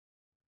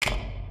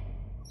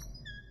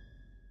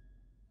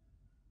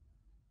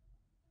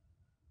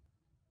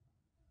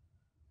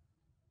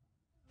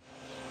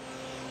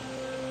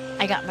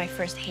I got my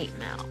first hate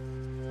mail.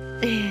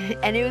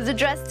 And it was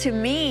addressed to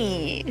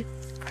me,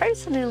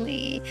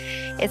 personally.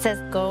 It says,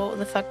 go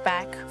the fuck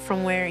back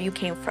from where you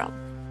came from.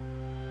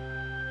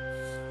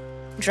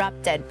 Drop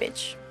dead,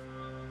 bitch.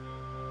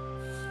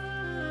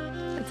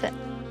 That's it.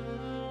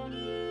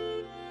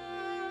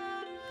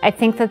 I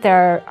think that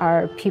there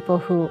are people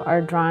who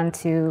are drawn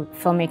to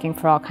filmmaking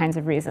for all kinds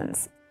of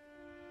reasons.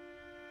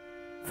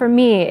 For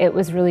me, it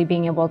was really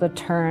being able to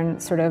turn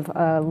sort of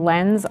a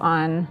lens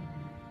on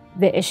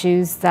the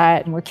issues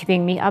that were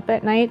keeping me up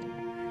at night,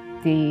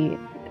 the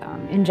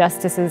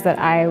injustices that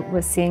I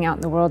was seeing out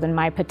in the world and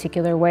my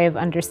particular way of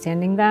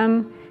understanding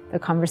them, the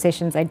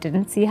conversations I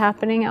didn't see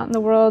happening out in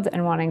the world,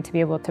 and wanting to be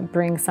able to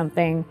bring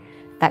something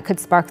that could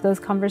spark those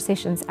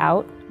conversations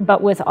out,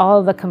 but with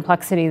all the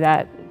complexity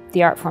that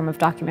the art form of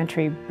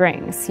documentary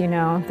brings, you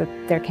know, that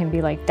there can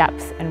be like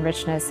depth and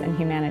richness and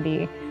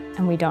humanity,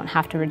 and we don't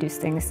have to reduce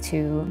things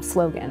to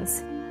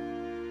slogans.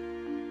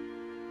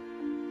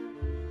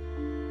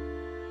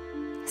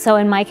 So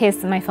in my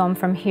case, my film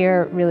From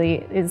Here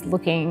really is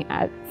looking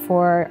at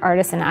 4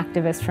 artists and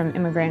activists from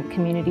immigrant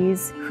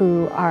communities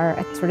who are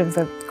at sort of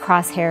the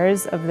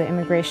crosshairs of the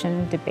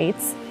immigration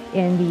debates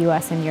in the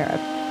US and Europe.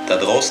 Da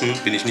draußen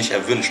bin ich nicht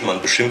erwünscht, man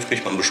beschimpft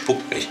mich, man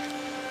bespuckt mich.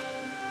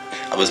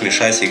 Aber ist mir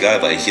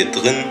scheißegal, weil hier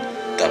drin,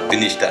 da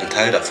bin ich da ein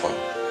Teil davon.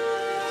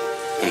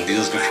 Und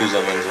dieses Gefühl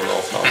soll mein Sohn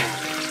auch haben.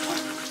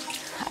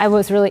 I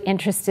was really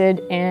interested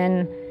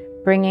in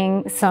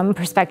bringing some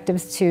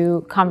perspectives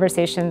to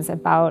conversations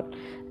about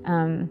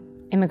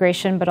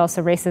immigration, but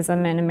also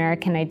racism and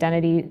American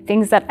identity,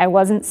 things that I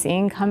wasn't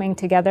seeing coming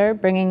together,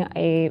 bringing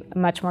a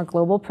much more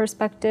global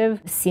perspective,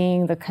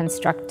 seeing the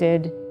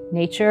constructed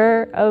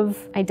nature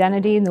of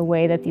identity and the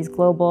way that these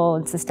global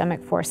and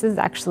systemic forces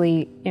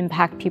actually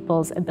impact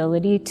people's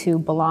ability to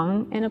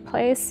belong in a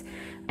place.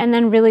 And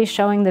then really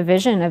showing the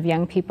vision of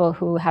young people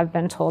who have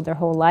been told their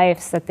whole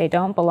lives that they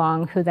don't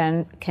belong, who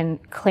then can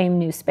claim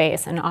new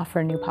space and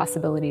offer new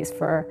possibilities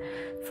for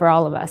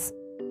all of us.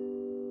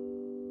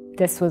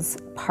 This was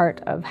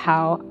part of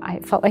how I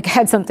felt like I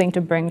had something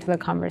to bring to the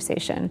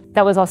conversation.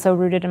 That was also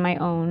rooted in my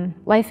own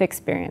life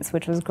experience,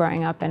 which was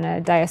growing up in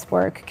a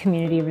diasporic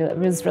community that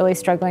was really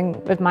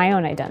struggling with my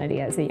own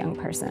identity as a young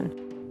person.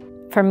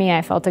 For me,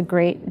 I felt a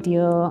great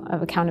deal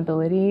of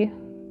accountability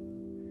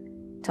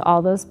to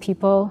all those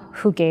people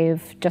who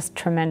gave just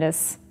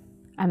tremendous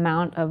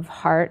amount of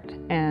heart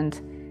and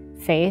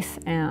faith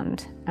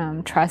and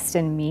trust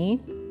in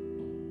me,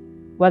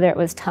 whether it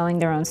was telling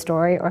their own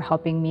story or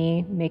helping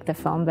me make the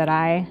film that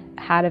I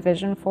had a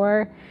vision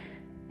for.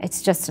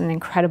 It's just an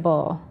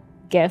incredible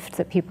gift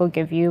that people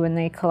give you when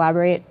they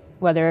collaborate,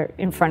 whether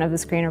in front of the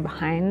screen or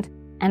behind.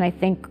 And I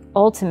think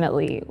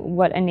ultimately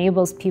what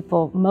enables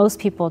most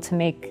people to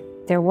make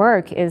their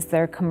work is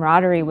their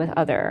camaraderie with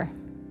other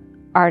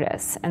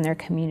artists and their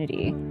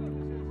community.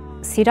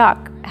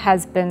 SeaDoc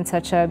has been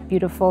such a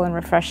beautiful and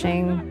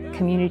refreshing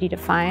community to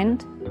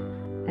find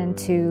and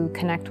to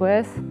connect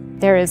with.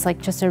 There is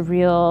like just a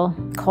real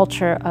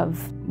culture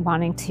of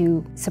wanting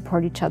to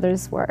support each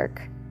other's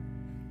work.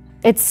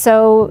 It's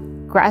so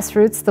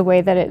grassroots the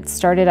way that it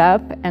started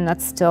up, and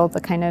that's still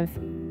the kind of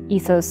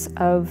ethos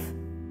of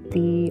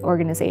the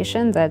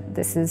organization, that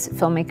this is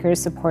filmmakers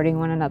supporting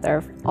one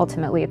another.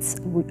 Ultimately, it's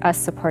us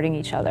supporting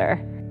each other.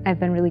 I've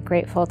been really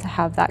grateful to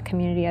have that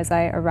community as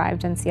I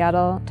arrived in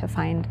Seattle, to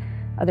find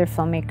other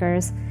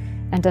filmmakers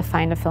and to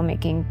find a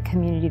filmmaking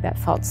community that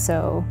felt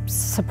so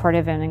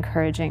supportive and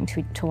encouraging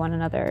to one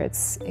another.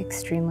 It's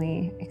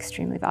extremely,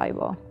 extremely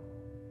valuable.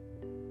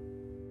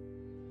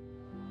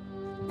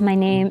 My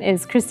name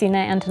is Christina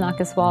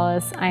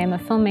Antonakos-Wallace. I am a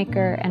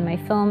filmmaker, and my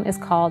film is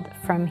called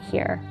From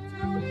Here.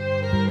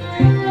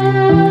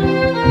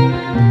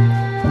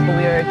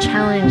 We are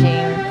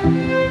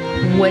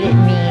challenging what it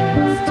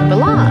means to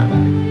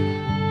belong.